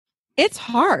it's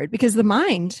hard because the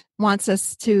mind wants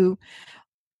us to,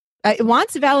 it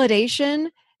wants validation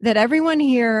that everyone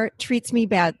here treats me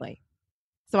badly.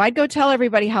 So I'd go tell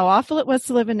everybody how awful it was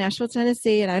to live in Nashville,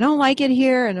 Tennessee, and I don't like it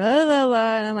here, and blah, blah,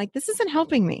 blah. And I'm like, this isn't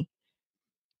helping me.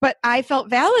 But I felt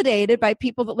validated by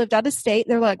people that lived out of state.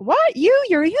 They're like, what?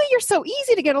 You're so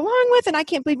easy to get along with, and I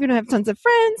can't believe you don't have tons of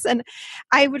friends. And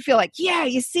I would feel like, yeah,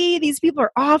 you see, these people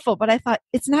are awful. But I thought,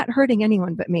 it's not hurting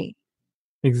anyone but me.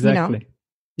 Exactly.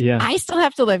 Yeah. I still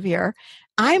have to live here.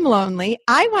 I'm lonely.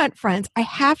 I want friends. I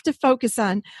have to focus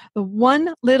on the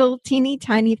one little teeny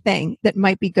tiny thing that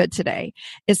might be good today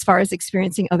as far as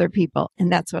experiencing other people.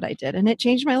 And that's what I did. And it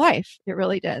changed my life. It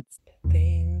really did.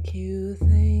 Thank you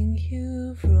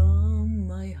from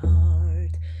my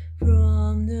heart,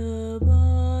 from the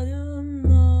bottom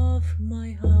of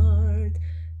my heart.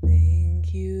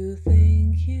 Thank you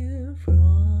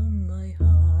from my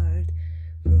heart,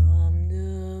 from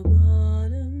the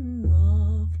bottom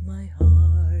of my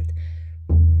heart.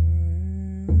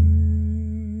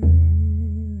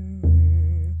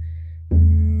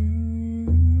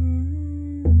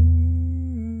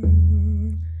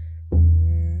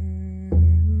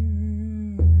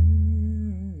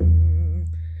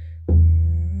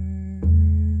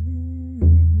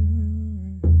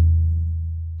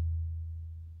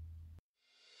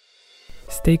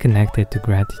 Stay connected to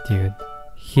gratitude.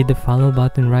 Hit the follow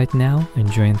button right now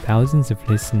and join thousands of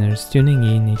listeners tuning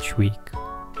in each week.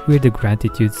 We're the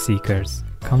Gratitude Seekers.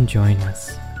 Come join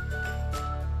us.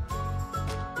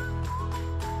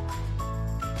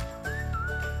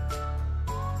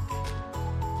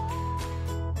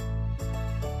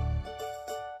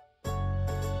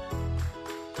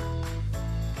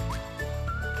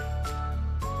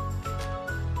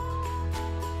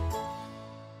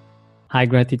 Hi,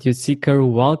 Gratitude Seeker.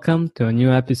 Welcome to a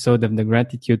new episode of the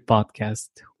Gratitude Podcast.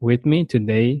 With me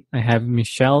today, I have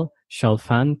Michelle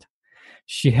Chalfant.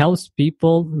 She helps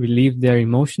people relieve their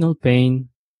emotional pain,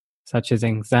 such as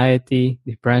anxiety,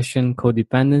 depression,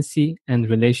 codependency, and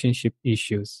relationship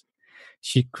issues.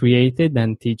 She created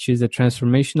and teaches a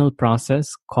transformational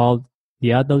process called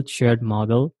the Adult Shared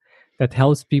Model that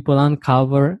helps people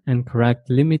uncover and correct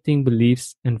limiting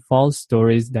beliefs and false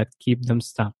stories that keep them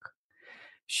stuck.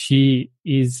 She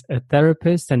is a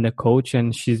therapist and a coach,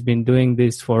 and she's been doing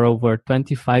this for over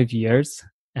 25 years.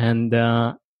 And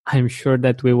I'm sure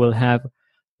that we will have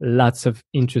lots of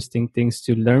interesting things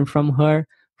to learn from her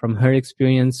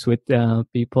experience with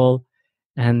people,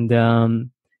 and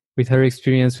with her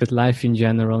experience with life in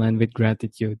general and with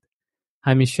gratitude.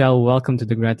 Hi, Michelle. Welcome to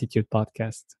the Gratitude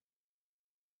Podcast.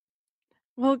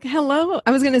 Well, hello.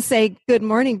 I was going to say good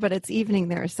morning, but it's evening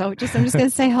there. So I'm just going to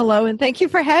say hello and thank you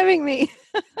for having me.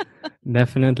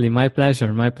 Definitely. My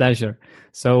pleasure.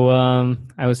 So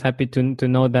I was happy to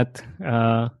know that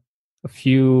a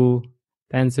few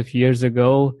tens of years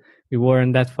ago, we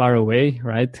weren't that far away,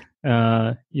 right?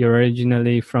 You're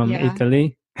originally from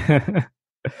Italy.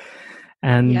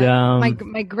 And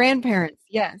my grandparents,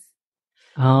 yes.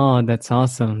 Oh, that's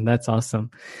awesome.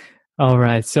 All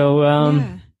right.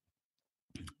 So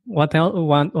what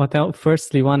I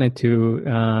firstly wanted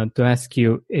to ask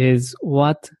you is,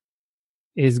 what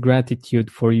is gratitude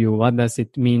for you? What does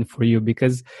it mean for you?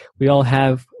 Because we all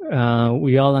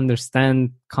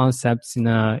understand concepts in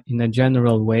a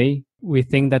general way. We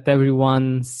think that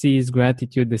everyone sees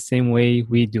gratitude the same way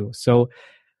we do. So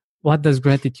what does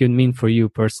gratitude mean for you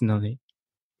personally?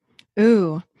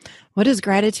 Ooh, what does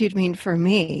gratitude mean for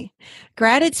me?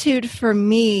 Gratitude for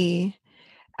me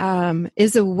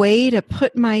is a way to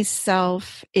put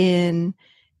myself in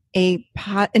a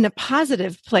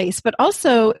positive place. But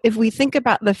also, if we think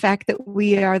about the fact that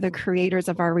we are the creators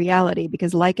of our reality,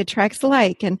 because like attracts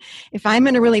like, and if I'm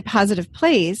in a really positive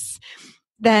place,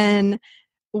 then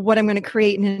what I'm going to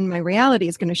create in my reality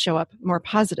is going to show up more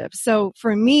positive. So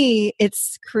for me,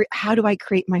 it's how do I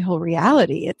create my whole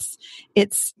reality?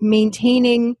 It's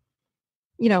maintaining,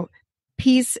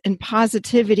 peace and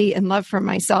positivity and love for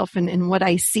myself and what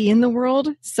I see in the world,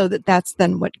 so that's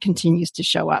then what continues to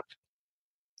show up.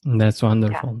 That's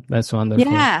wonderful. Yeah. That's wonderful.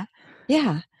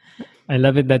 Yeah. I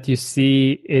love it that you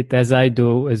see it as I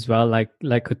do as well, like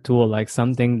a tool, like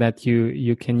something that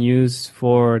you can use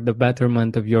for the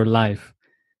betterment of your life.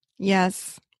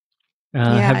 Yes.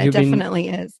 It definitely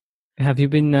is. Have you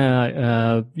been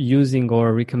using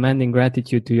or recommending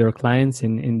gratitude to your clients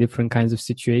in different kinds of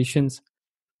situations?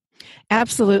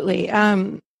 Absolutely.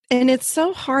 And it's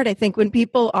so hard, I think, when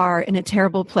people are in a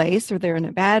terrible place or they're in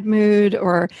a bad mood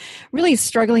or really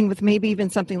struggling with maybe even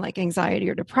something like anxiety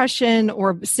or depression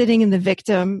or sitting in the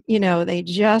victim, they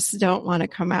just don't want to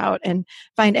come out and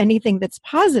find anything that's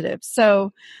positive.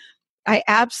 So I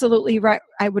absolutely,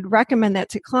 I would recommend that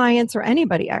to clients or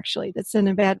anybody actually that's in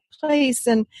a bad place.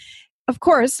 And of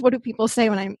course, what do people say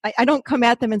when I don't come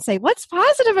at them and say, what's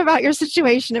positive about your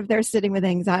situation if they're sitting with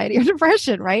anxiety or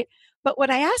depression, right? But what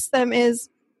I ask them is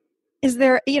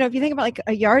there, if you think about like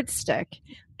a yardstick,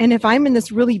 and if I'm in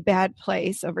this really bad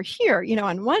place over here,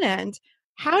 on one end,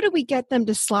 how do we get them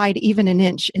to slide even an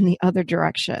inch in the other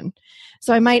direction?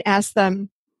 So I might ask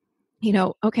them,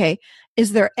 okay,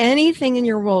 is there anything in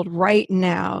your world right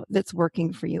now that's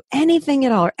working for you? Anything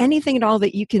at all, or anything at all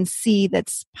that you can see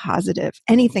that's positive?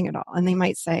 Anything at all? And they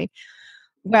might say,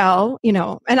 well,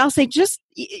 and I'll say, just,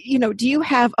 do you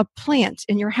have a plant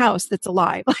in your house that's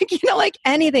alive? Like, like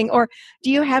anything. Or do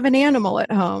you have an animal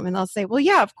at home? And they'll say, well,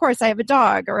 yeah, of course I have a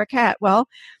dog or a cat. Well,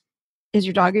 is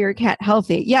your dog or your cat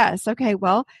healthy? Yes. Okay.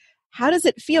 Well, how does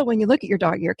it feel when you look at your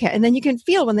dog or your cat? And then you can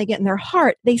feel when they get in their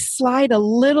heart, they slide a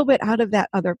little bit out of that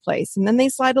other place. And then they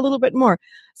slide a little bit more.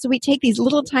 So we take these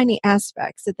little tiny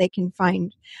aspects that they can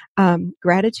find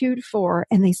gratitude for,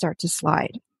 and they start to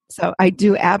slide. So I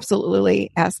do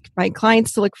absolutely ask my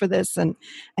clients to look for this, and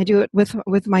I do it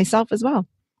with myself as well.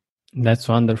 That's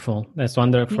wonderful. That's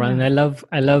wonderful. Yeah. And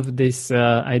I love this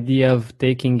idea of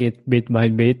taking it bit by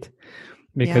bit.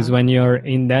 Because when you're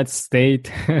in that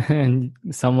state and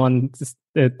someone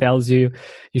tells you,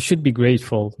 you should be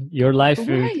grateful, your life,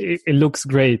 right. it looks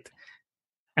great.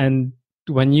 And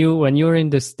when you're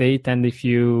in the state, and if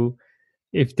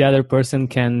the other person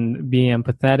can be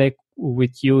empathetic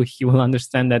with you, he will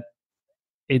understand that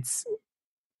it's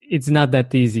not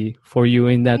that easy for you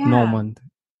in that moment.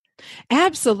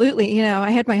 Absolutely.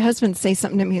 I had my husband say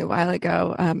something to me a while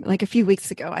ago, like a few weeks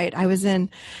ago. I was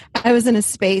in a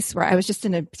space where I was just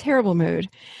in a terrible mood,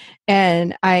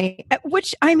 and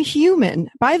which I'm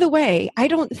human. By the way, I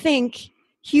don't think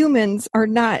humans are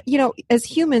not, as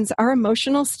humans, our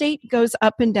emotional state goes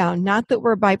up and down. Not that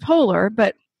we're bipolar,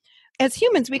 but as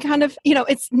humans, we kind of,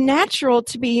 it's natural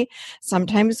to be,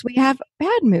 sometimes we have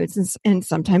bad moods and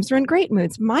sometimes we're in great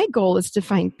moods. My goal is to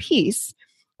find peace,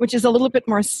 which is a little bit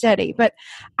more steady. But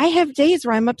I have days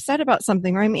where I'm upset about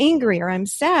something, or I'm angry, or I'm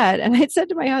sad. And I said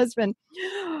to my husband,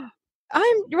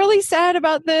 I'm really sad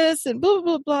about this, and blah,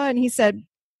 blah, blah. And he said,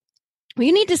 well,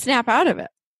 you need to snap out of it.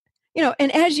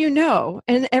 And as you know,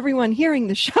 and everyone hearing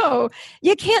the show,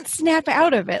 you can't snap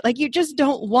out of it. Like, you just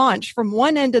don't launch from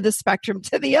one end of the spectrum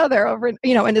to the other over,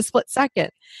 in a split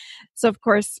second. So of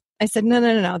course I said,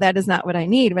 no, that is not what I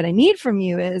need. What I need from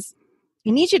you is, I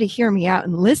need you to hear me out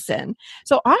and listen.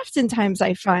 So oftentimes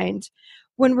I find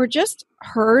when we're just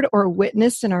heard or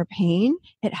witnessed in our pain,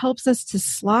 it helps us to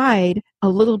slide a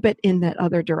little bit in that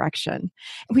other direction.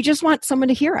 We just want someone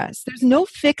to hear us. There's no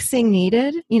fixing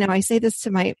needed. I say this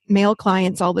to my male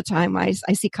clients all the time. I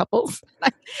see couples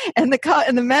and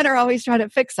the men are always trying to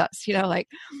fix us, like,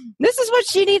 this is what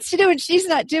she needs to do and she's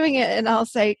not doing it. And I'll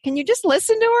say, can you just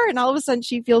listen to her? And all of a sudden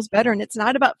she feels better. And it's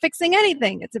not about fixing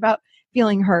anything. It's about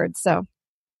feeling heard. So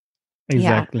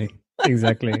exactly.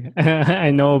 I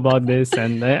know about this,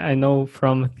 and I know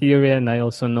from theory, and I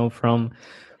also know from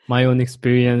my own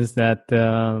experience that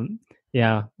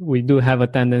we do have a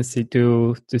tendency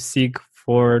to seek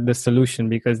for the solution,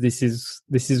 because this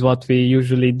is what we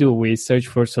usually do. We search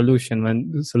for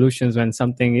solutions when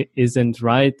something isn't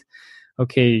right.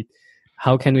 Okay,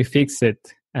 how can we fix it?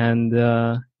 And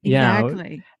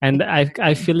exactly. And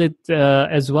I feel it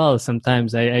as well.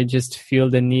 Sometimes I just feel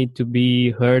the need to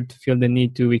be heard, feel the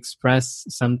need to express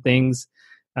some things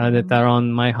that are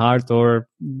on my heart or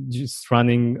just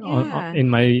running in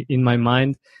my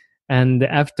mind. And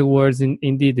afterwards,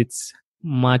 indeed, it's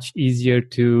much easier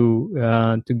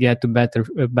to get to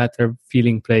a better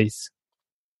feeling place.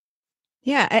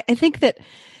 Yeah, I think that,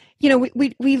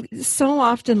 we so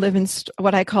often live in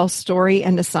what I call story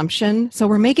and assumption. So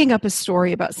we're making up a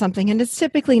story about something, and it's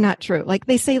typically not true. Like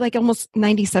they say, like almost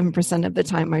 97% of the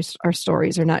time, our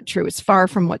stories are not true. It's far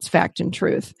from what's fact and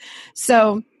truth.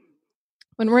 So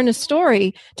when we're in a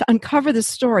story, to uncover the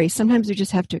story, sometimes we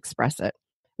just have to express it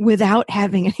without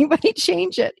having anybody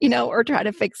change it, or try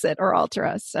to fix it or alter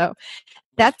us. So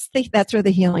that's where the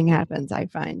healing happens, I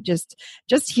find. Just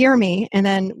hear me. And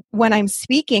then when I'm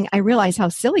speaking, I realize how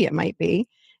silly it might be.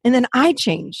 And then I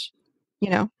change,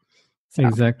 So.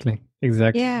 Exactly.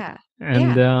 Yeah.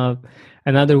 And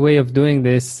another way of doing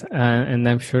this, and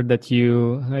I'm sure that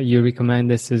you recommend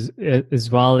this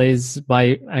as well, is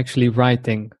by actually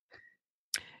writing.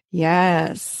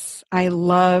 Yes. I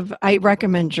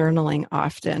recommend journaling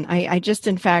often. I just,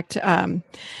 in fact,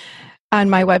 on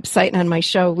my website and on my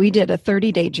show, we did a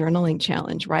 30-day journaling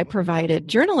challenge where I provided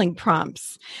journaling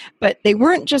prompts, but they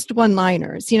weren't just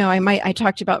one-liners. I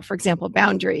talked about, for example,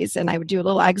 boundaries, and I would do a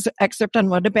little excerpt on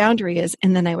what a boundary is,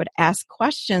 and then I would ask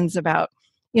questions about,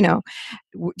 do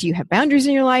you have boundaries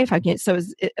in your life? How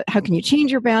can you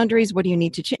change your boundaries? What do you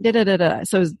need to change?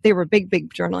 So they were big,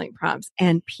 big journaling prompts,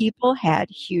 and people had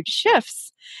huge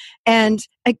shifts. And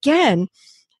again,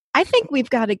 I think we've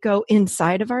got to go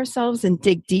inside of ourselves and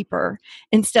dig deeper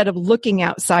instead of looking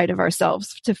outside of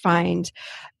ourselves to find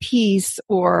peace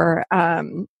or,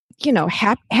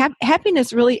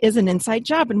 happiness really is an inside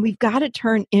job, and we've got to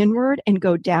turn inward and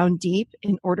go down deep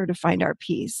in order to find our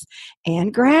peace.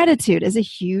 And gratitude is a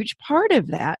huge part of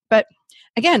that. But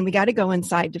again, we got to go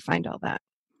inside to find all that.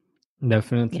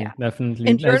 Definitely.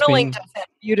 And journaling does that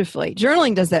beautifully.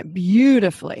 Journaling does that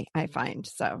beautifully, I find.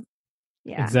 So.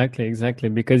 Yeah. Exactly.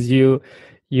 Because you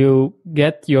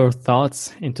get your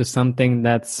thoughts into something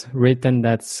that's written,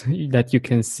 that you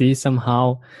can see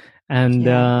somehow,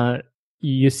 and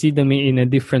you see them in a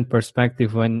different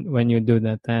perspective when you do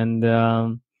that,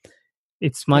 and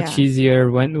it's much easier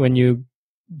when you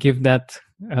give that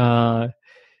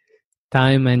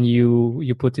time and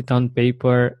you put it on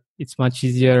paper. It's much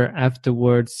easier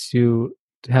afterwards to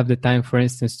have the time, for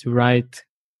instance, to write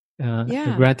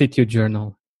a gratitude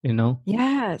journal.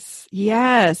 Yes.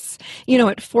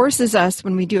 It forces us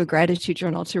when we do a gratitude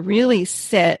journal to really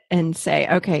sit and say,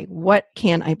 okay, what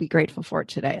can I be grateful for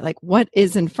today? Like, what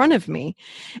is in front of me?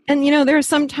 And, there are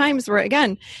some times where,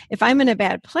 again, if I'm in a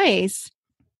bad place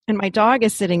and my dog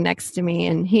is sitting next to me,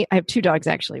 and I have two dogs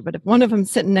actually, but if one of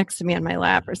them's sitting next to me on my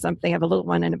lap or something, I have a little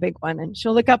one and a big one, and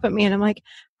she'll look up at me and I'm like,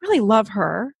 I really love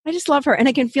her. I just love her. And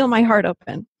I can feel my heart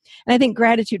open. And I think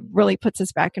gratitude really puts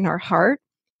us back in our heart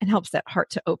and helps that heart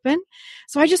to open.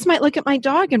 So I just might look at my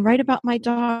dog and write about my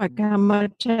dog, how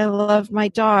much I love my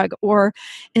dog. Or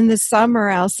in the summer,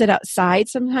 I'll sit outside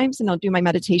sometimes and I'll do my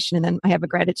meditation. And then I have a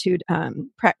gratitude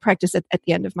practice at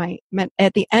the end of my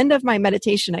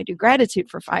meditation. I do gratitude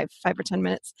for 5 or 10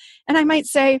 minutes. And I might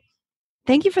say,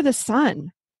 thank you for the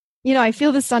sun. I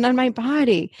feel the sun on my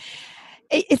body.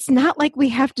 It's not like we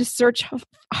have to search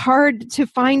hard to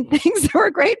find things that we're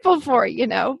grateful for,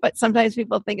 but sometimes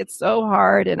people think it's so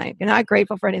hard and I'm not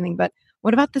grateful for anything. But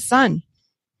what about the sun?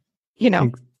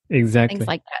 Exactly. Things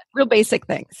like that, real basic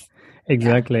things.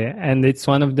 Exactly. Yeah. And it's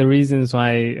one of the reasons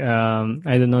why,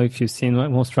 I don't know if you've seen,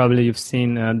 most probably you've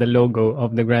seen the logo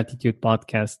of the Gratitude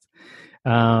Podcast.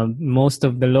 Most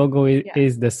of the logo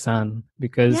is the sun,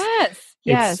 because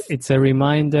it's a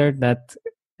reminder that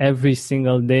every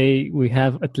single day we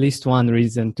have at least one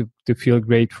reason to feel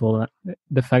grateful.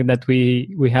 The fact that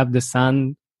we have the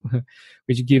sun,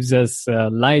 which gives us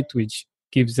light, which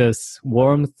gives us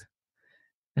warmth,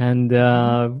 and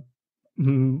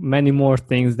many more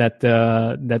things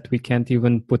that we can't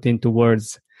even put into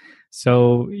words.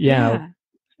 So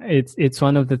it's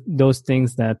one of those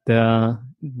things that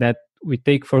we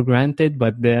take for granted,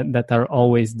 but that are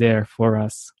always there for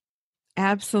us.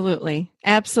 Absolutely.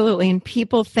 And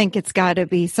people think it's got to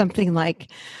be something like,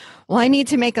 well, I need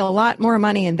to make a lot more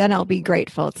money and then I'll be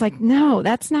grateful. It's like, no,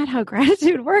 that's not how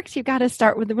gratitude works. You've got to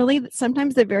start with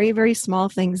sometimes the very, very small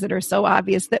things that are so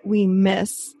obvious that we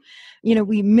miss.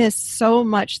 We miss so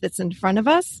much that's in front of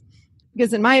us,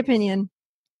 because in my opinion,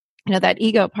 that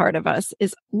ego part of us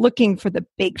is looking for the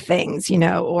big things,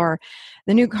 or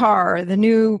the new car, or the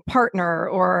new partner,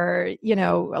 or,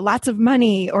 lots of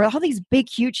money, or all these big,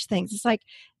 huge things. It's like,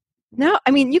 no,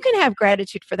 you can have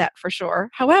gratitude for that for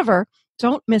sure. However,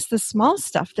 don't miss the small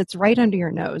stuff that's right under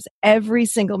your nose every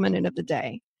single minute of the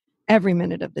day, every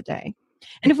minute of the day.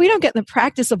 And if we don't get in the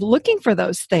practice of looking for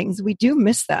those things, we do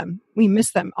miss them. We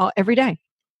miss them every day.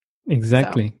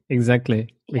 Exactly.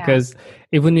 Because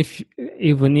even if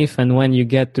and when you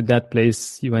get to that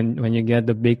place, when you get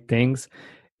the big things,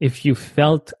 if you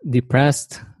felt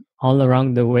depressed all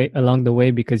along the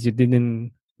way because you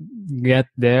didn't get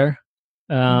there,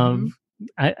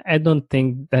 I don't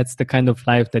think that's the kind of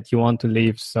life that you want to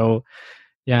live. So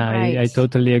I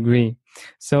totally agree.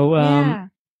 So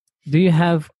do you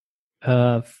have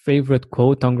a favorite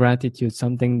quote on gratitude,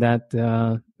 something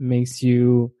that makes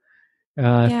you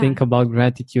think about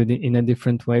gratitude in a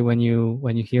different way when you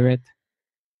hear it?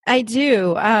 I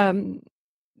do. Can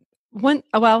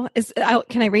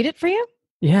I read it for you?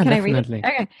 Yeah, Can definitely. I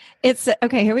read it?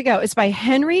 Okay. Here we go. It's by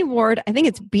Henry Ward. I think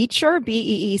it's Beecher,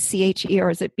 Beeche,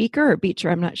 or is it Beaker or Beecher?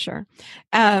 I'm not sure.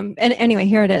 And anyway,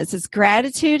 here it is. It's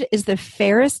gratitude is the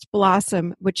fairest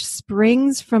blossom which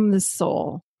springs from the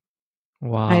soul.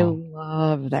 Wow. I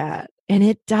love that. And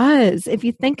it does. If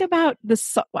you think about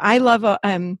I love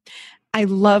I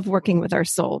love working with our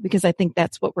soul because I think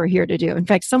that's what we're here to do. In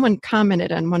fact, someone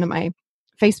commented on one of my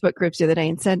Facebook groups the other day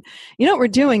and said, you know what we're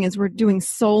doing is we're doing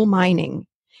soul mining.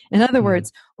 In other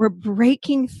words, we're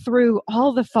breaking through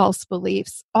all the false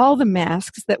beliefs, all the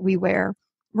masks that we wear.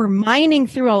 We're mining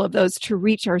through all of those to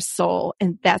reach our soul.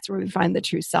 And that's where we find the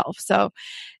true self. So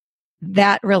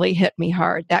that really hit me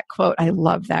hard. That quote, I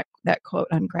love that quote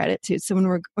on gratitude. So when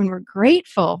we're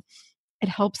grateful, it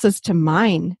helps us to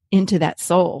mine into that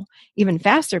soul even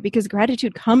faster because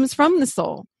gratitude comes from the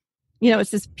soul.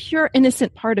 It's this pure,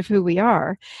 innocent part of who we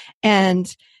are.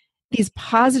 And these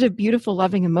positive, beautiful,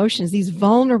 loving emotions, these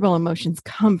vulnerable emotions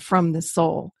come from the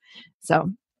soul.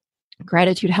 So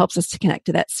gratitude helps us to connect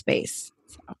to that space.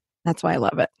 So that's why I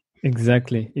love it.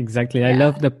 Exactly. Yeah. I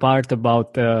love the part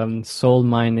about soul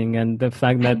mining and the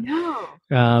fact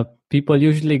that people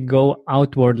usually go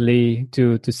outwardly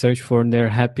to search for their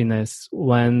happiness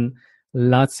when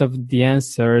lots of the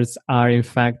answers are in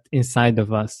fact inside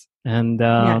of us. And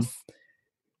Yes.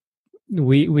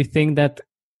 we think that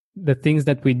the things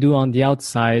that we do on the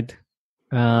outside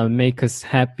make us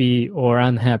happy or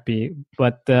unhappy,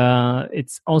 but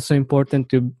it's also important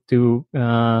to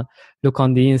look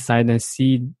on the inside and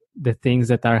see the things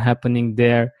that are happening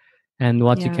there and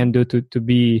what you can do to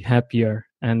be happier.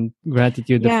 And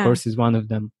gratitude, of course, is one of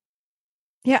them.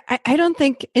 Yeah, I don't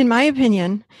think, in my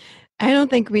opinion, I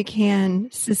don't think we can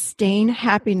sustain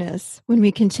happiness when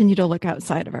we continue to look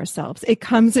outside of ourselves. It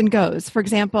comes and goes. For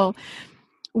example,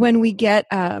 when we get,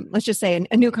 let's just say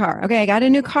a new car. Okay, I got a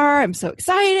new car. I'm so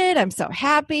excited. I'm so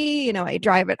happy. I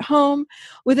drive it home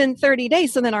within 30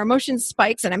 days. So then our emotion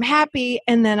spikes and I'm happy.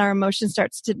 And then our emotion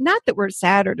starts to, not that we're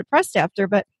sad or depressed after,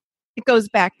 but it goes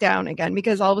back down again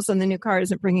because all of a sudden the new car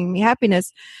isn't bringing me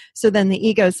happiness. So then the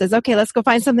ego says, okay, let's go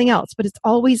find something else. But it's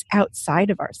always outside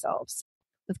of ourselves.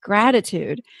 With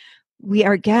gratitude, we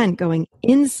are again going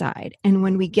inside. And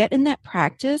when we get in that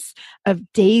practice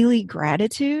of daily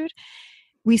gratitude,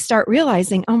 we start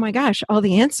realizing, oh my gosh, all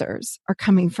the answers are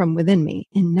coming from within me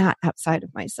and not outside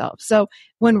of myself. So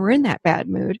when we're in that bad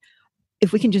mood,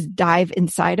 if we can just dive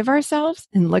inside of ourselves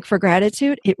and look for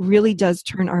gratitude, it really does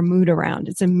turn our mood around.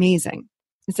 It's amazing.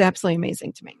 It's absolutely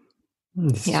amazing to me.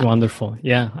 This is wonderful.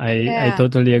 I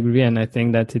totally agree. And I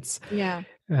think that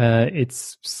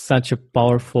it's such a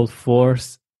powerful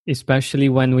force, especially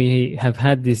when we have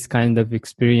had these kind of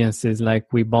experiences,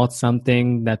 like we bought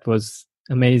something that was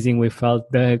amazing. We felt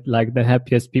like the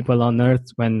happiest people on earth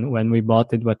when we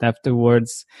bought it, but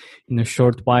afterwards, in a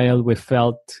short while,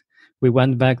 we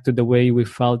went back to the way we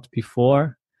felt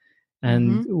before,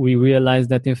 and we realized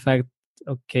that in fact,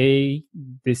 okay,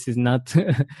 this is not.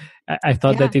 I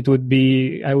thought that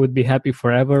I would be happy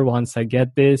forever once I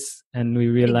get this, and we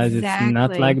realized it's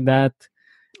not like that.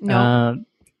 No.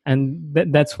 And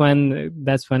that's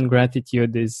when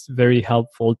gratitude is very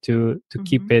helpful to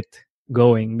keep it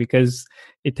going, because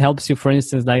it helps you, for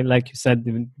instance, like you said,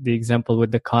 the example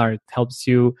with the car, it helps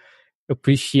you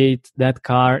appreciate that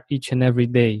car each and every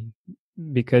day,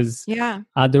 because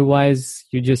otherwise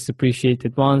you just appreciate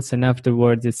it once and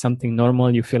afterwards it's something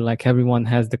normal. You feel like everyone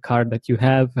has the car that you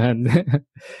have, and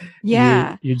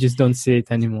you just don't see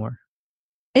it anymore.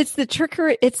 It's the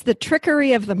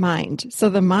trickery of the mind. So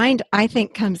the mind, I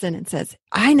think, comes in and says,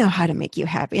 I know how to make you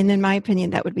happy. And in my opinion,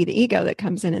 that would be the ego that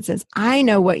comes in and says, I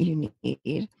know what you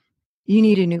need. You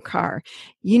need a new car.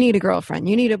 You need a girlfriend.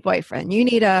 You need a boyfriend. You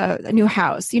need a new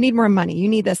house. You need more money. You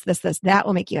need this. That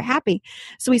will make you happy.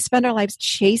 So we spend our lives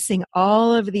chasing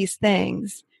all of these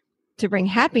things to bring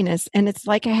happiness. And it's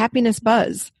like a happiness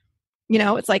buzz.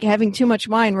 It's like having too much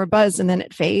wine. We're buzzed and then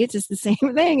it fades. It's the same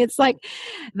thing. It's like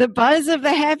the buzz of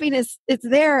the happiness, it's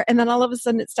there. And then all of a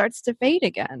sudden it starts to fade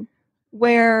again.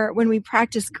 Where when we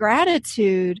practice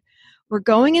gratitude, we're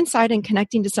going inside and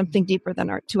connecting to something deeper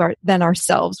than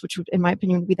ourselves, which would, in my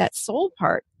opinion, would be that soul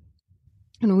part.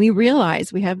 And we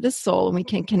realize we have this soul and we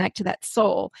can connect to that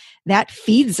soul. That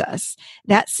feeds us.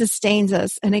 That sustains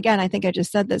us. And again, I think I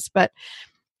just said this, but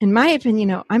in my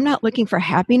opinion, I'm not looking for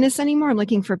happiness anymore. I'm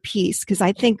looking for peace, because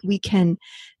I think we can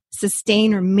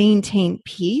sustain or maintain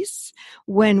peace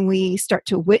when we start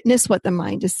to witness what the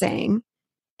mind is saying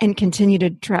and continue to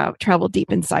travel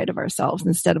deep inside of ourselves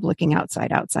instead of looking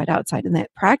outside. And that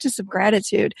practice of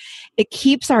gratitude, it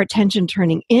keeps our attention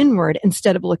turning inward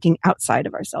instead of looking outside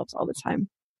of ourselves all the time.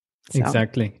 So,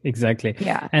 Exactly.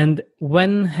 Yeah. And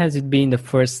when has it been the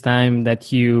first time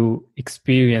that you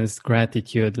experienced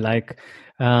gratitude? Like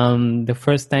the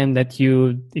first time that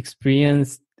you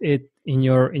experienced it in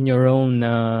your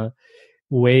own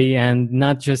way, and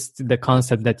not just the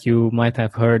concept that you might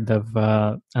have heard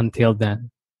of until then?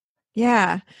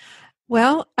 Yeah.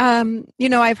 Well,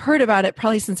 I've heard about it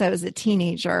probably since I was a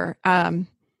teenager,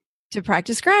 to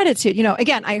practice gratitude.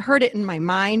 Again, I heard it in my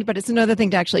mind, but it's another thing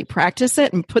to actually practice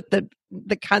it and put the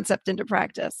concept into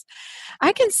practice.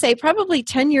 I can say probably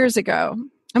 10 years ago,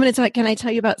 can I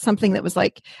tell you about something that was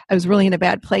like, I was really in a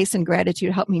bad place and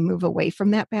gratitude helped me move away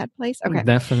from that bad place? Okay.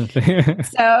 Definitely.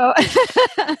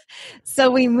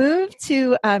 So we moved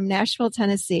to Nashville,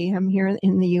 Tennessee. I'm here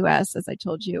in the U.S., as I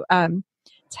told you.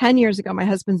 10 years ago, my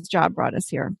husband's job brought us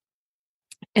here.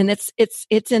 And it's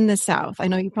in the South. I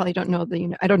know you probably don't know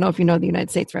I don't know if you know the United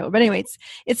States very well, but anyway,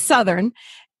 it's Southern.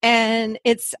 And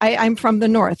I'm from the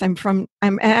North. I'm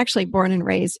actually born and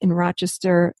raised in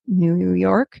Rochester, New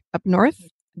York, up north.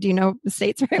 Do you know the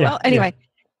states very well? Anyway,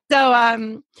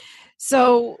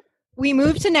 so we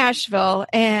moved to Nashville,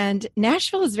 and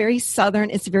Nashville is very Southern.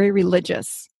 It's very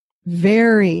religious.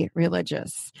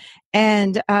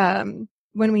 And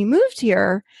when we moved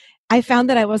here, I found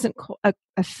that I wasn't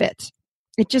a fit.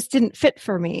 It just didn't fit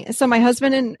for me. So my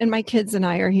husband and my kids and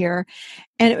I are here,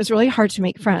 and it was really hard to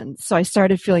make friends. So I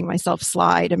started feeling myself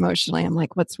slide emotionally. I'm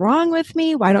like, what's wrong with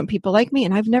me? Why don't people like me?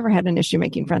 And I've never had an issue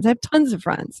making friends. I have tons of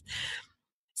friends.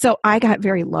 So I got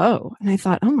very low, and I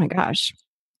thought, oh my gosh.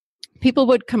 People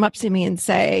would come up to me and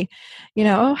say,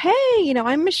 hey,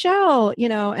 I'm Michelle,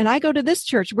 and I go to this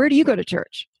church. Where do you go to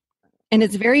church? And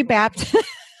it's very Baptist.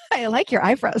 I like your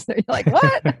eyebrows there. You're like,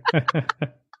 what?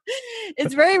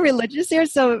 It's very religious here.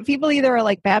 So people either are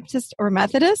like Baptist or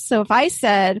Methodist. So if I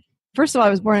said, first of all, I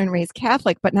was born and raised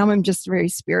Catholic, but now I'm just very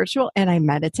spiritual and I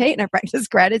meditate and I practice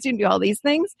gratitude and do all these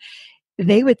things,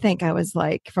 they would think I was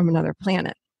like from another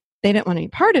planet. They didn't want to be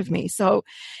part of me. So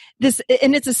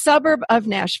and it's a suburb of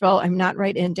Nashville. I'm not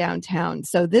right in downtown.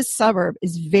 So this suburb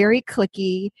is very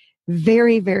cliquey,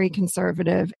 very, very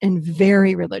conservative, and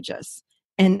very religious.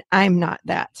 And I'm not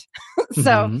that.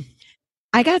 So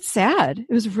I got sad.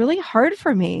 It was really hard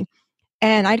for me.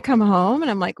 And I'd come home and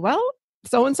I'm like, well,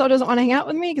 so-and-so doesn't want to hang out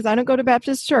with me because I don't go to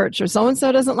Baptist church, or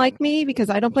so-and-so doesn't like me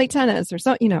because I don't play tennis, or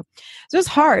so it was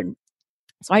hard.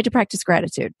 So I had to practice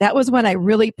gratitude. That was when I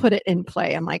really put it in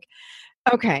play. I'm like,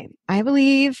 okay, I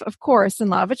believe, of course, in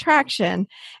law of attraction.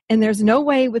 And there's no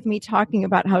way with me talking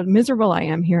about how miserable I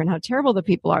am here and how terrible the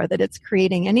people are that it's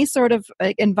creating any sort of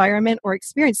environment or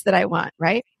experience that I want,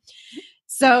 right?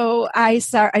 So I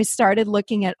started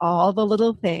looking at all the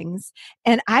little things,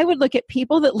 and I would look at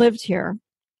people that lived here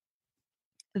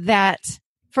that,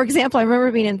 for example, I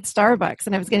remember being in Starbucks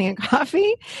and I was getting a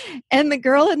coffee, and the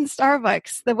girl in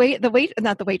Starbucks,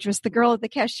 the girl at the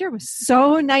cashier was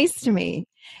so nice to me.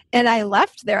 And I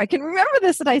left there. I can remember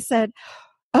this. And I said,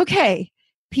 okay,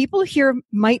 people here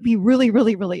might be really,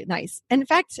 really, really nice. And in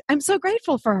fact, I'm so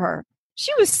grateful for her.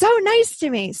 She was so nice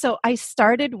to me. So I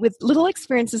started with little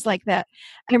experiences like that.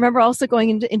 I remember also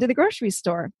going into the grocery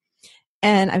store,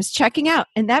 and I was checking out,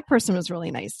 and that person was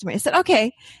really nice to me. I said,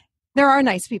 okay, there are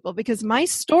nice people, because my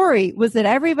story was that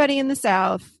everybody in the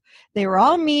South, they were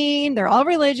all mean, they're all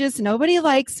religious, nobody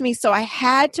likes me. So I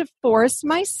had to force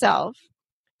myself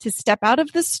to step out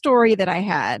of the story that I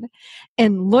had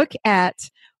and look at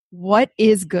what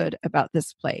is good about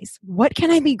this place. What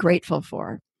can I be grateful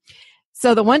for?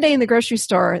 So the one day in the grocery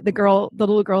store, the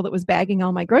little girl that was bagging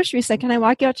all my groceries said, can I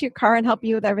walk you out to your car and help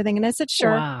you with everything? And I said,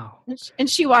 sure. Wow. And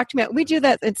she walked me out. We do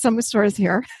that at some stores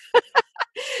here.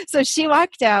 So she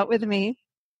walked out with me,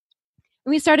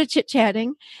 and we started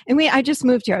chit-chatting, and I just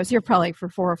moved here. I was here probably for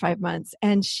 4 or 5 months,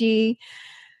 and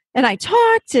I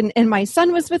talked, and my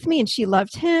son was with me, and she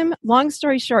loved him. Long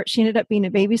story short, she ended up being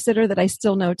a babysitter that I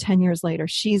still know 10 years later.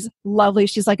 She's lovely.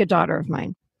 She's like a daughter of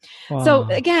mine. Wow. So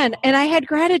again, and I had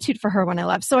gratitude for her when I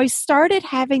left. So I started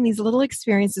having these little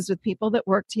experiences with people that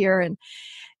worked here,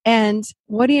 and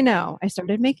what do you know? I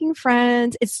started making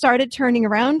friends. It started turning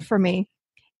around for me.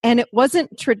 And it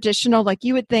wasn't traditional, like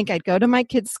you would think. I'd go to my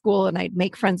kids' school and I'd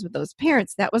make friends with those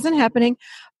parents. That wasn't happening.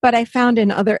 But I found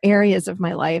in other areas of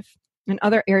my life and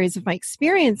other areas of my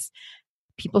experience,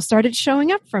 people started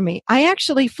showing up for me. I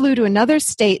actually flew to another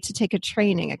state to take a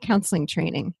counseling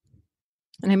training.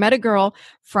 And I met a girl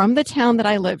from the town that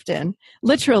I lived in,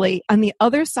 literally on the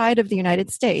other side of the United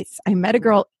States. I met a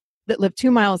girl that lived 2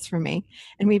 miles from me,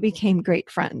 and we became great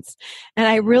friends. And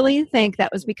I really think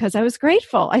that was because I was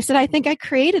grateful. I said, I think I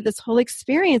created this whole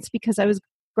experience because I was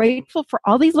grateful for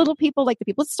all these little people, like the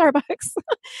people at Starbucks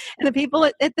and the people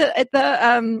at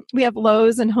the we have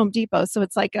Lowe's and Home Depot. So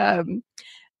it's like, you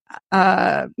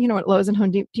know what Lowe's and Home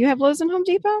Depot, do you have Lowe's and Home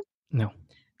Depot? No.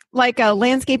 Like a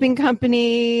landscaping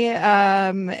company,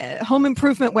 home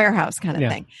improvement warehouse kind of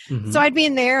thing. Mm-hmm. So I'd be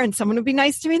in there and someone would be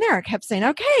nice to me there. I kept saying,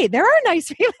 okay, there are nice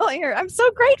people here. I'm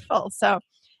so grateful. So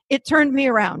it turned me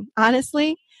around.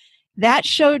 Honestly, that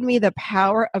showed me the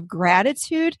power of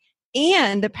gratitude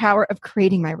and the power of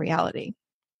creating my reality.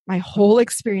 My whole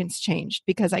experience changed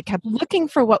because I kept looking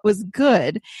for what was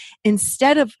good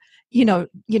instead of,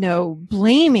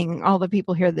 blaming all the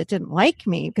people here that didn't like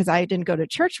me because I didn't go to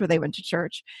church where they went to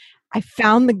church. I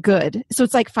found the good. So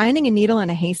it's like finding a needle in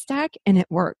a haystack, and it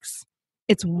works.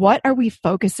 It's what are we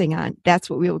focusing on? That's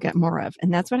what we will get more of.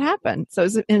 And that's what happened. So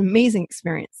it's an amazing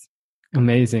experience.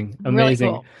 Amazing.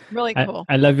 Really cool.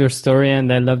 I love your story,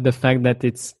 and I love the fact that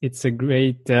it's a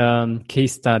great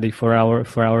case study for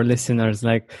our listeners.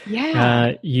 Like,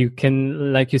 you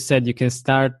can, like you said, you can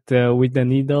start with the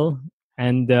needle,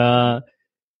 and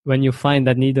when you find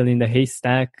that needle in the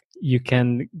haystack, you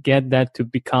can get that to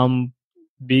become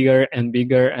bigger and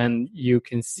bigger, and you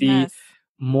can see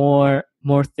more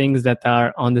things that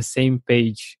are on the same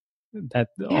page, that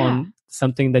on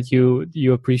something that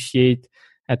you appreciate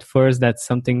at first, that's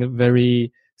something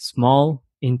very small.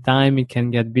 In time it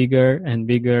can get bigger and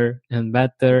bigger and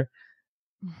better,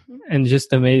 and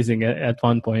just amazing at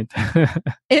one point.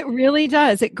 It really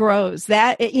does. It grows.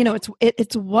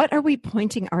 It's what are we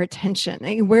pointing our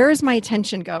attention? Where is my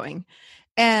attention going?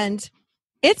 And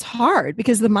it's hard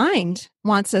because the mind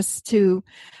wants us to,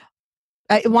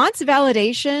 it wants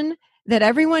validation that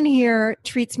everyone here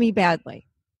treats me badly.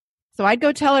 So I'd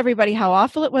go tell everybody how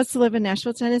awful it was to live in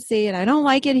Nashville, Tennessee, and I don't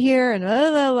like it here, and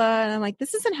blah, blah, blah. And I'm like,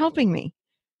 this isn't helping me.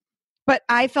 But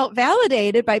I felt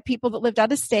validated by people that lived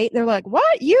out of state. They're like,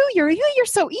 what? You're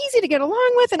so easy to get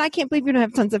along with, and I can't believe you don't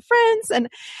have tons of friends. And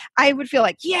I would feel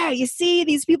like, yeah, you see,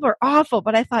 these people are awful.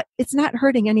 But I thought, it's not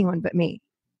hurting anyone but me.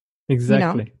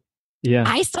 Exactly. Yeah.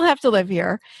 I still have to live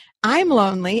here. I'm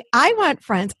lonely. I want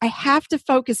friends. I have to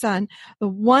focus on the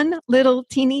one little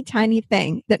teeny tiny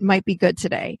thing that might be good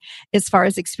today as far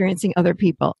as experiencing other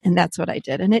people. And that's what I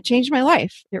did. And it changed my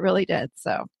life. It really did.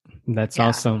 So that's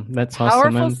awesome. That's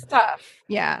powerful awesome. Stuff.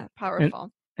 Yeah.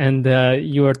 Powerful. And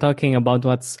you were talking about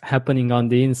what's happening on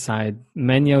the inside.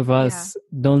 Many of us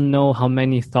don't know how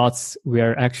many thoughts we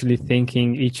are actually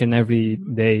thinking each and every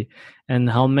day, and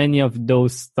how many of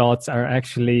those thoughts are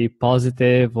actually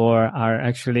positive or are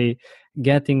actually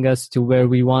getting us to where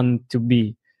we want to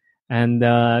be. And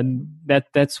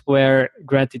that's where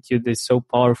gratitude is so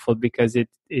powerful, because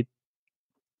it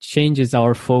changes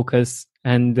our focus,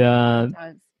 and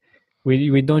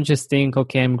we don't just think,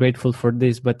 okay, I'm grateful for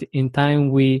this, but in time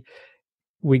we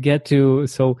get to,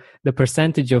 so the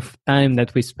percentage of time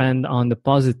that we spend on the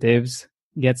positives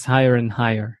gets higher and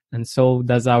higher, and so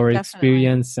does our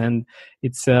experience, and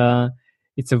it's a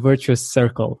virtuous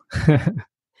circle.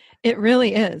 It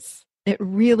really is. It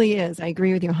really is. I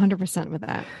agree with you 100% with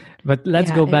that. But let's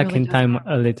go back in time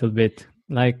a little bit,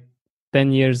 like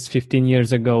 10 years, 15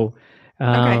 years ago.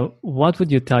 What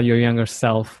would you tell your younger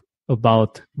self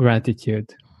about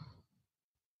gratitude?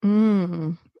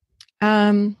 I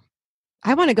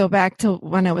want to go back to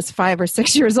when I was 5 or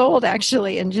 6 years old,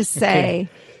 actually, and just say,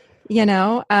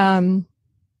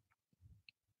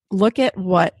 look at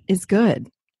what is good,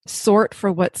 sort for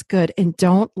what's good, and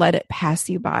don't let it pass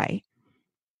you by.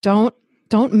 Don't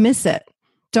miss it.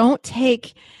 Don't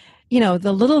take,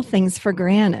 the little things for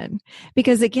granted.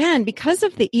 Because again, because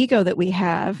of the ego that we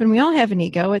have, and we all have an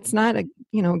ego, it's not a,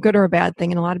 good or a bad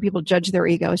thing. And a lot of people judge their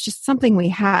ego. It's just something we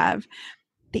have.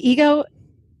 The ego,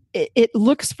 it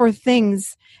looks for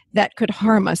things that could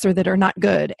harm us or that are not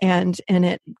good, and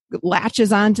it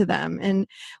latches onto them. And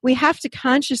we have to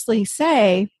consciously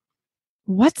say,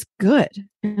 what's good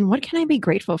and what can I be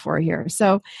grateful for here?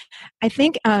 So I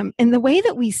think, and the way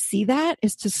that we see that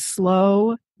is to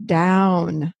slow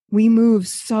down. We move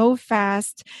so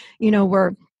fast,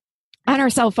 we're on our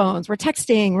cell phones, we're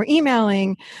texting, we're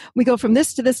emailing, we go from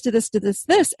this to this to this to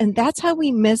this, and that's how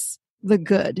we miss the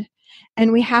good.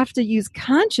 And we have to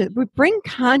we bring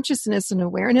consciousness and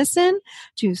awareness in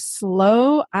to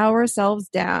slow ourselves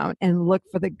down and look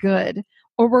for the good,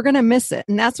 or we're going to miss it.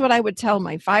 And that's what I would tell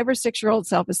my 5 or 6 year old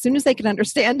self. As soon as they could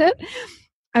understand it,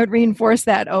 I would reinforce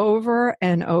that over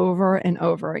and over and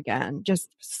over again. Just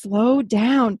slow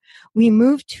down. We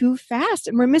move too fast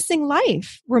and we're missing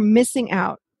life. We're missing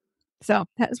out. So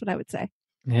that is what I would say.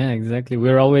 Yeah, exactly.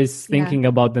 We're always thinking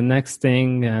about the next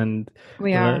thing, and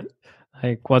we are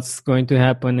like what's going to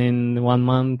happen in 1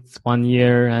 month, 1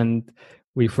 year, and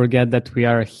we forget that we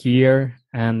are here,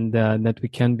 and that we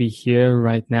can be here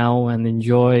right now and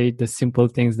enjoy the simple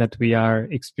things that we are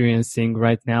experiencing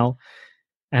right now.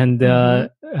 And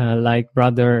like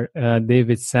Brother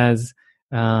David says,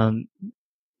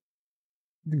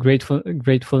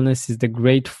 gratefulness is the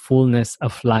gratefulness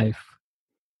of life.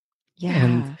 Yeah,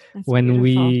 and when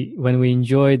we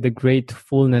enjoy the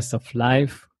gratefulness of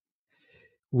life,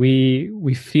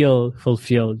 we feel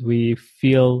fulfilled. We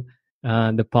feel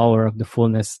the power of the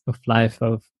fullness of life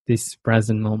of this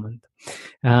present moment.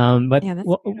 But Yeah, that's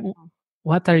beautiful.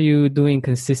 what are you doing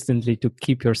consistently to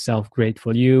keep yourself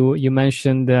grateful? You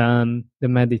mentioned the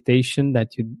meditation that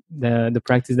the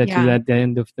practice that you do Yeah. at the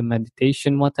end of the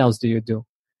meditation. What else do you do?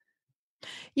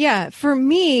 Yeah. For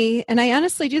me, and I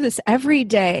honestly do this every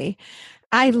day,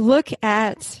 I look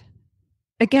at,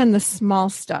 again, the small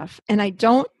stuff, and I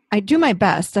do my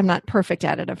best. I'm not perfect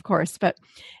at it, of course, but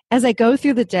as I go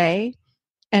through the day,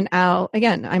 and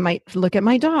I might look at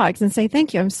my dogs and say,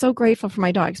 thank you. I'm so grateful for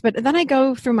my dogs. But then I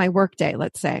go through my work day,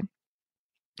 let's say.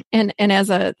 And as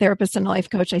a therapist and a life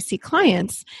coach, I see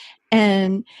clients.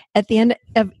 And at the end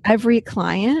of every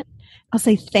client, I'll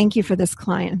say, thank you for this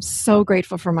client. I'm so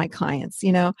grateful for my clients,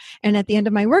 And at the end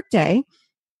of my work day,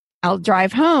 I'll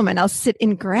drive home and I'll sit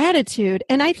in gratitude.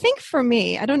 And I think for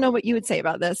me, I don't know what you would say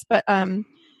about this, but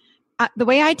the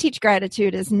way I teach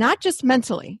gratitude is not just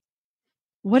mentally.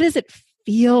 What does it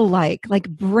feel like? Like,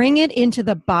 bring it into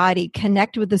the body,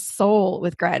 connect with the soul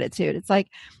with gratitude. It's like,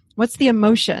 what's the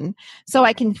emotion? So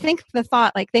I can think the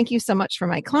thought like, thank you so much for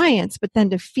my clients, but then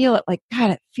to feel it like,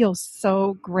 God, it feels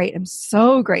so great. I'm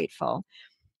so grateful.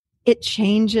 It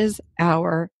changes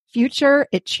our future.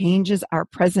 It changes our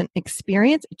present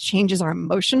experience. It changes our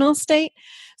emotional state.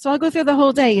 So I'll go through the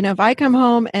whole day. If I come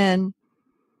home and,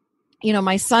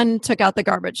 my son took out the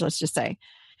garbage, let's just say,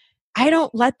 I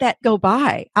don't let that go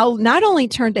by. I'll not only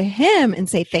turn to him and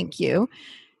say, thank you.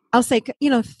 I'll say,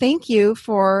 thank you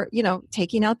for,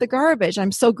 taking out the garbage.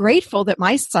 I'm so grateful that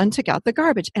my son took out the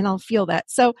garbage, and I'll feel that.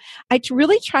 So I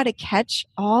really try to catch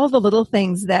all the little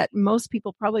things that most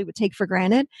people probably would take for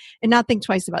granted and not think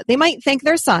twice about. They might thank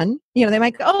their son, they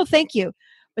might go, oh, thank you.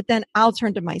 But then I'll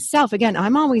turn to myself. Again,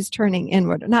 I'm always turning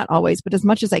inward, not always, but as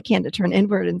much as I can to turn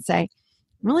inward and say,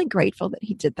 I'm really grateful that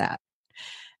he did that.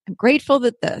 I'm grateful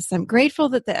that this, I'm grateful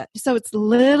that that. So it's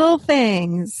little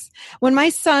things. When my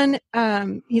son, I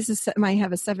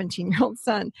have a 17-year-old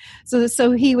son.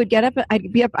 So he would get up,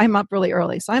 I'm up really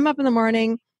early. So I'm up in the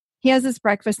morning, he has his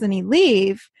breakfast, and he'd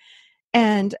leave.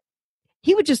 And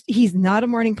he's not a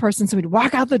morning person. So he'd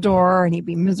walk out the door and he'd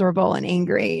be miserable and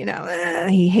angry.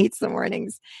 He hates the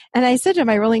mornings. And I said to him,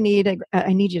 I really need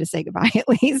you to say goodbye at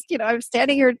least. I'm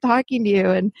standing here talking to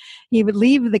you. And he would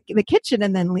leave the kitchen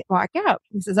and then walk out.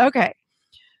 He says, okay.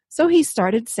 So he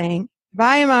started saying,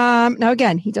 bye, Mom. Now,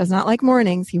 again, he does not like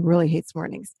mornings. He really hates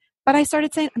mornings. But I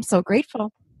started saying, I'm so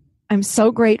grateful. I'm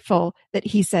so grateful that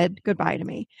he said goodbye to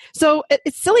me. So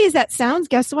as silly as that sounds,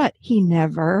 guess what? He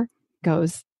never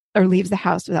goes or leaves the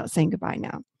house without saying goodbye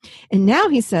now. And now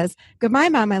he says, goodbye,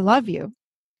 Mom, I love you.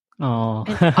 Oh.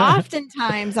 And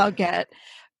oftentimes I'll get,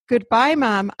 goodbye,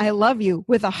 Mom, I love you,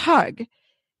 with a hug.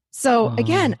 So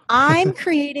again, I'm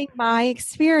creating my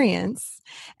experience.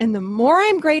 And the more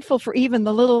I'm grateful for even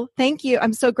the little thank you,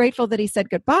 I'm so grateful that he said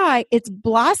goodbye, it's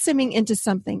blossoming into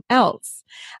something else.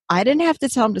 I didn't have to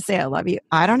tell him to say I love you.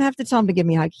 I don't have to tell him to give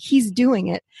me a hug. He's doing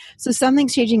it. So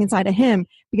something's changing inside of him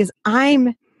because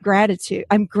I'm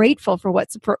grateful for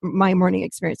what's my morning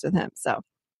experience with him. So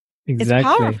exactly.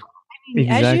 It's powerful.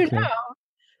 Exactly. As you know,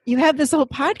 you have this whole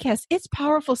podcast. It's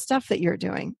powerful stuff that you're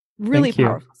doing. Really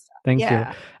powerful stuff. Thank you.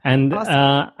 And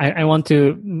awesome. I want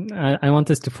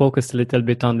us to focus a little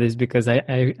bit on this because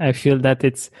I feel that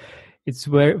it's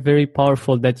very, very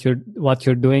powerful that what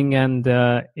you're doing, and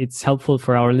it's helpful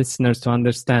for our listeners to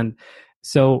understand.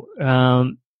 So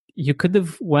you could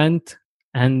have went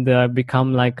and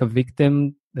become like a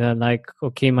victim, like,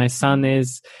 okay, my son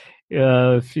is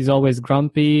he's always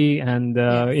grumpy and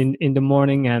in the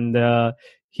morning, and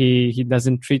he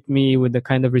doesn't treat me with the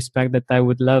kind of respect that I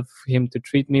would love him to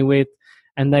treat me with.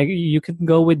 And you can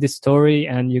go with the story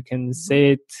and you can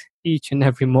say it each and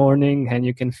every morning, and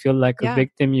you can feel like a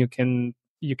victim. You can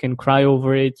cry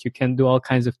over it. You can do all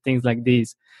kinds of things like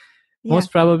these.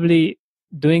 Most probably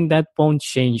doing that won't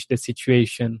change the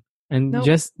situation. And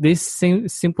just this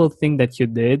simple thing that you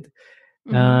did,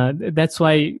 that's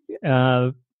why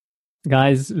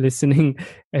guys listening,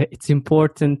 it's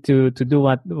important to do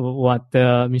what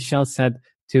Michelle said,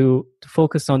 to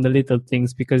focus on the little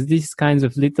things, because these kinds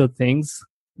of little things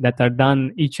that are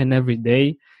done each and every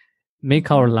day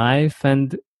make our life.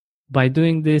 And by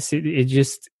doing this, it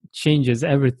just changes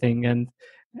everything. And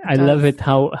I love it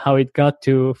how it got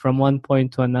to from one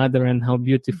point to another, and how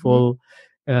beautiful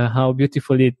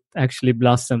it actually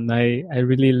blossomed. I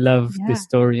really love this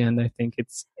story, and I think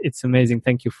it's amazing.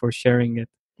 Thank you for sharing it.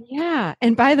 Yeah.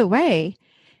 And by the way,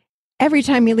 every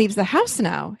time he leaves the house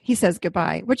now, he says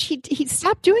goodbye, which he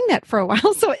stopped doing that for a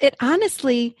while. So it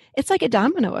honestly, it's like a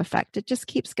domino effect. It just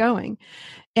keeps going.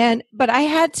 But I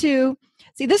had to,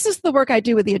 See, this is the work I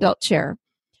do with the adult chair.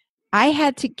 I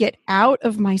had to get out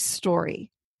of my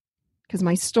story because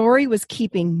my story was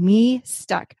keeping me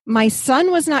stuck. My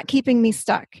son was not keeping me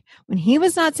stuck. When he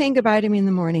was not saying goodbye to me in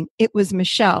the morning, it was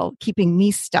Michelle keeping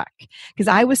me stuck because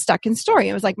I was stuck in story.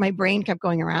 It was like my brain kept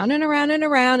going around and around and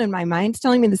around, and my mind's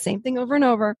telling me the same thing over and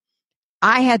over.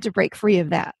 I had to break free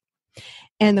of that.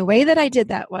 And the way that I did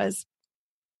that was,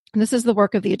 and this is the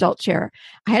work of the adult chair,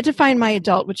 I had to find my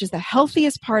adult, which is the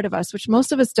healthiest part of us, which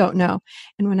most of us don't know.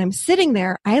 And when I'm sitting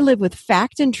there, I live with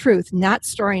fact and truth, not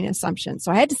story and assumption.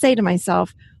 So I had to say to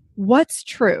myself, what's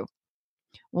true?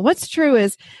 Well, what's true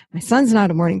is my son's not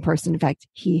a morning person. In fact,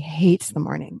 he hates the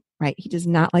morning, right? He does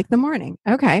not like the morning.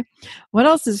 Okay. What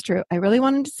else is true? I really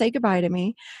want him to say goodbye to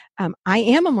me. I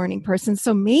am a morning person.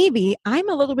 So maybe I'm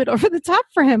a little bit over the top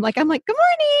for him. Like, I'm like, good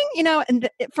morning, and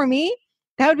for me,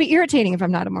 that would be irritating if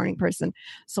I'm not a morning person.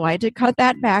 So I had to cut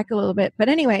that back a little bit. But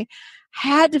anyway,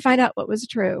 had to find out what was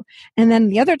true. And then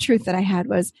the other truth that I had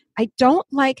was, I don't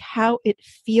like how it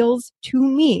feels to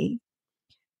me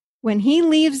when he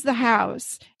leaves the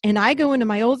house and I go into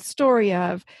my old story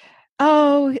of,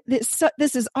 oh, this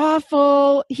is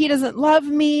awful. He doesn't love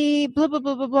me, blah, blah,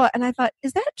 blah, blah, blah. And I thought,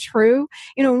 is that true?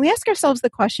 When we ask ourselves the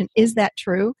question, is that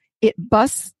true? It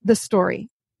busts the story.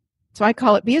 So I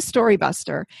call it be a story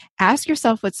buster. Ask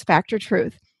yourself what's fact or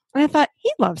truth. And I thought,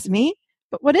 he loves me,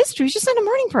 but what is true? He's just not a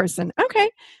morning person. Okay.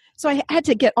 So I had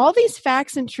to get all these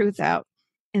facts and truth out.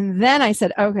 And then I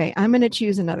said, okay, I'm going to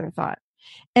choose another thought.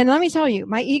 And let me tell you,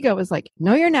 my ego was like,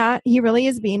 no, you're not. He really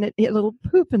is being a little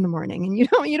poop in the morning. And you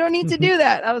don't need to do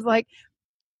that. I was like,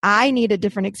 I need a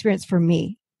different experience for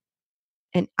me.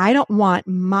 And I don't want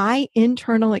my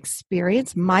internal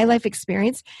experience, my life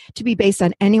experience, to be based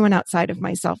on anyone outside of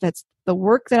myself. That's the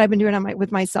work that I've been doing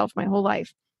with myself my whole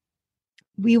life.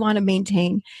 We want to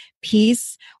maintain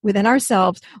peace within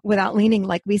ourselves without leaning,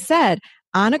 like we said,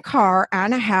 on a car,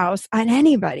 on a house, on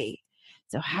anybody.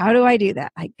 So how do I do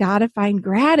that? I got to find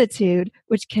gratitude,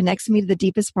 which connects me to the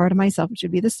deepest part of myself, which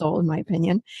would be the soul, in my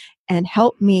opinion, and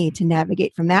help me to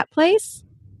navigate from that place.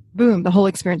 Boom, the whole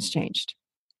experience changed.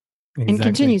 Exactly. And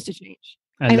continues to change.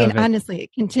 I mean, honestly,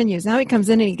 it continues. Now he comes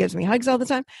in and he gives me hugs all the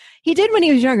time. He did when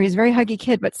he was younger. He's a very huggy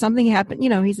kid, but something happened.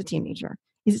 He's a teenager.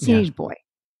 He's a teenage boy.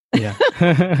 Yeah.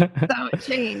 So it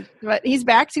changed. But he's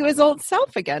back to his old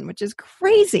self again, which is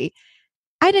crazy.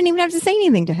 I didn't even have to say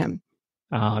anything to him.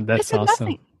 Oh, that's awesome.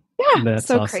 Nothing. Yeah, that's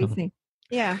so awesome. crazy.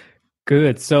 Yeah.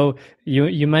 Good. So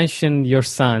you mentioned your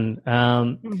son.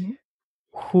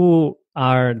 Who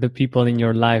are the people in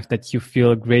your life that you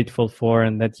feel grateful for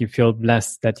and that you feel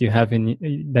blessed that you have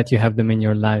them in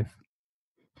your life?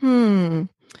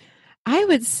 I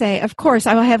would say, of course,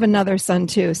 I will have another son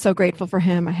too. So grateful for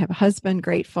him. I have a husband,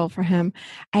 grateful for him.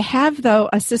 I have, though,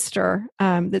 a sister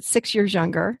that's 6 years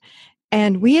younger,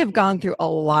 and we have gone through a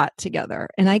lot together.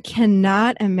 And I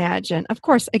cannot imagine, of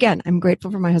course, again, I'm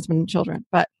grateful for my husband and children,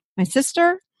 but my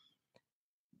sister,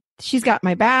 she's got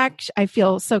my back. I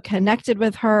feel so connected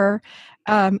with her.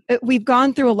 We've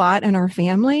gone through a lot in our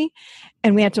family,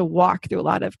 and we had to walk through a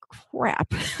lot of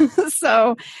crap.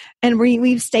 And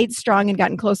we've stayed strong and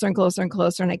gotten closer and closer and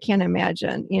closer. And I can't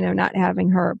imagine, not having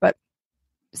her, but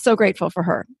so grateful for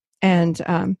her. And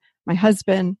my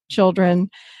husband, children,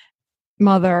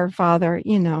 mother, father,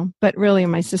 but really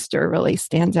my sister really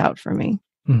stands out for me.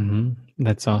 Mm-hmm.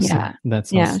 That's awesome. Yeah.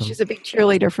 That's yeah, awesome. She's a big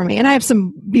cheerleader for me. And I have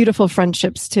some beautiful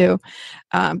friendships too,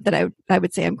 that I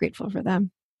would say I'm grateful for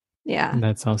them. Yeah.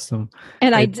 That's awesome.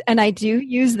 And I do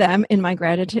use them in my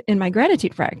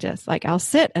gratitude practice. Like I'll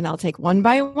sit and I'll take one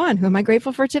by one. Who am I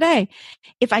grateful for today?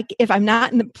 If I'm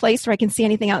not in the place where I can see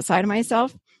anything outside of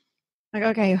myself, like,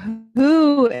 okay,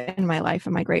 who in my life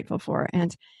am I grateful for?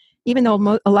 And even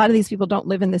though a lot of these people don't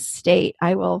live in this state,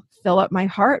 I will fill up my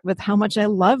heart with how much I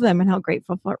love them and how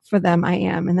grateful for them I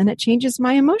am. And then it changes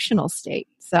my emotional state.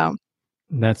 So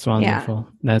that's wonderful.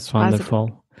 Yeah. That's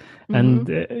wonderful. Mm-hmm. And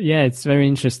it's very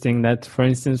interesting that, for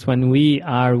instance, when we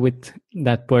are with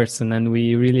that person and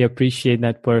we really appreciate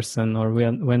that person, or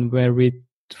when we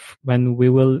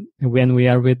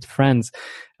are with friends,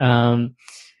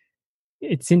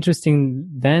 it's interesting.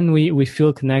 Then we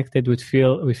feel connected. We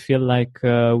feel like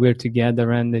we're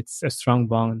together, and it's a strong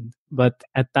bond. But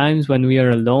at times when we are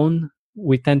alone,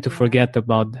 we tend to forget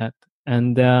about that.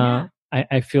 And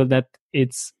I feel that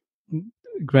it's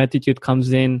gratitude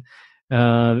comes in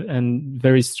and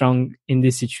very strong in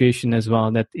this situation as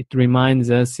well. That it reminds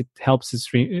us, it helps us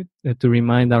to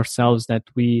remind ourselves that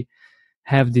we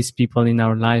have these people in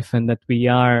our life, and that we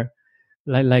are.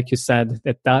 Like you said,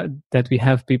 that we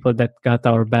have people that got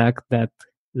our back, that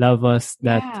love us,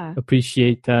 that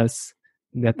appreciate us,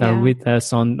 that are with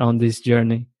us on this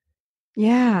journey.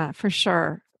 Yeah, for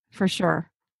sure. For sure.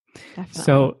 Definitely.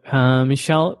 So,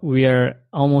 Michelle, we are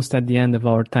almost at the end of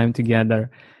our time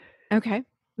together. Okay.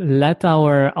 Let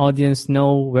our audience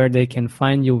know where they can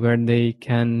find you, where they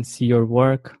can see your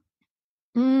work.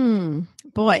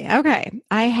 Boy. Okay.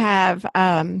 I have,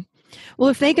 well,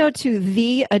 if they go to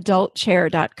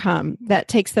theadultchair.com, that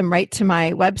takes them right to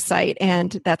my website,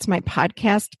 and that's my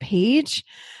podcast page.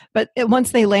 But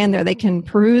once they land there, they can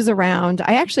peruse around.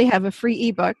 I actually have a free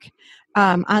ebook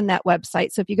on that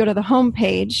website. So if you go to the home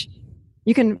page,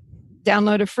 you can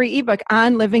download a free ebook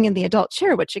on living in the adult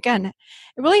chair, which again, it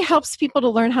really helps people to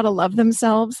learn how to love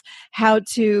themselves,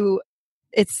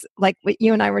 it's like what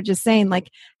you and I were just saying, like,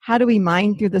 how do we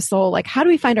mine through the soul? Like, how do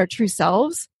we find our true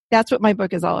selves? That's what my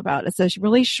book is all about. It's a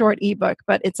really short ebook,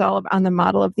 but it's all on the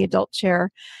model of the adult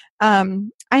chair. I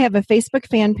have a Facebook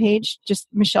fan page, just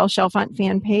Michelle Chalfant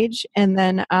fan page. And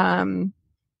then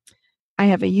I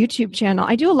have a YouTube channel.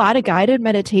 I do a lot of guided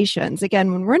meditations.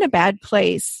 Again, when we're in a bad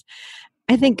place,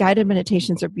 I think guided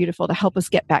meditations are beautiful to help us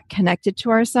get back connected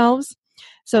to ourselves.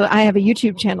 So I have a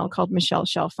YouTube channel called Michelle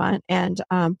Chalfant, and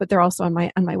but they're also on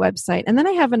my website. And then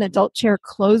I have an adult chair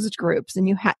closed groups, and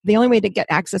the only way to get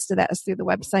access to that is through the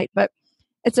website. But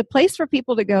it's a place for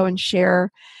people to go and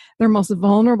share their most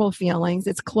vulnerable feelings.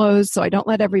 It's closed, so I don't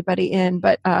let everybody in,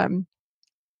 but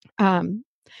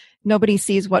nobody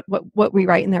sees what we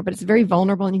write in there, but it's very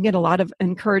vulnerable, and you get a lot of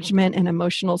encouragement and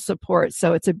emotional support.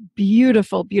 So it's a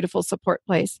beautiful, beautiful support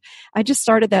place. I just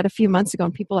started that a few months ago,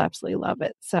 and people absolutely love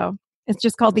it. So it's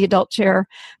just called the Adult Chair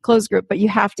Closed Group, but you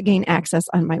have to gain access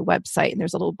on my website, and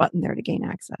there's a little button there to gain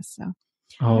access. So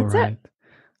All that's right. it.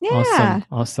 Yeah.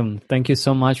 Awesome. Thank you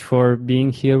so much for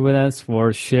being here with us,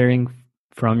 for sharing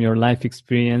from your life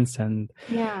experience and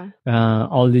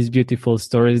all these beautiful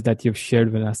stories that you've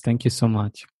shared with us. Thank you so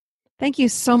much. Thank you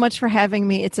so much for having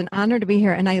me. It's an honor to be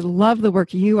here, and I love the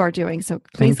work you are doing. So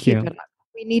please keep it up.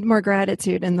 We need more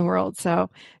gratitude in the world. So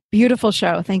beautiful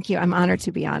show. Thank you. I'm honored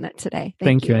to be on it today.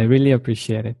 Thank you. I really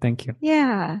appreciate it. Thank you.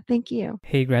 Yeah, thank you.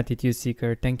 Hey, Gratitude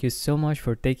Seeker. Thank you so much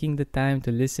for taking the time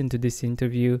to listen to this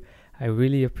interview. I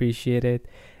really appreciate it.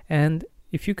 And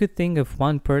if you could think of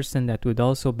one person that would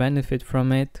also benefit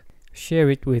from it, share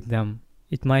it with them.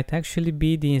 It might actually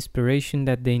be the inspiration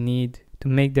that they need to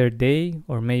make their day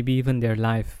or maybe even their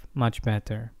life much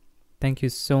better. Thank you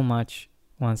so much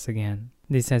once again.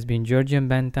 This has been Georgian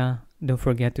Benta. Don't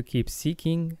forget to keep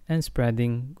seeking and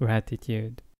spreading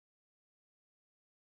gratitude.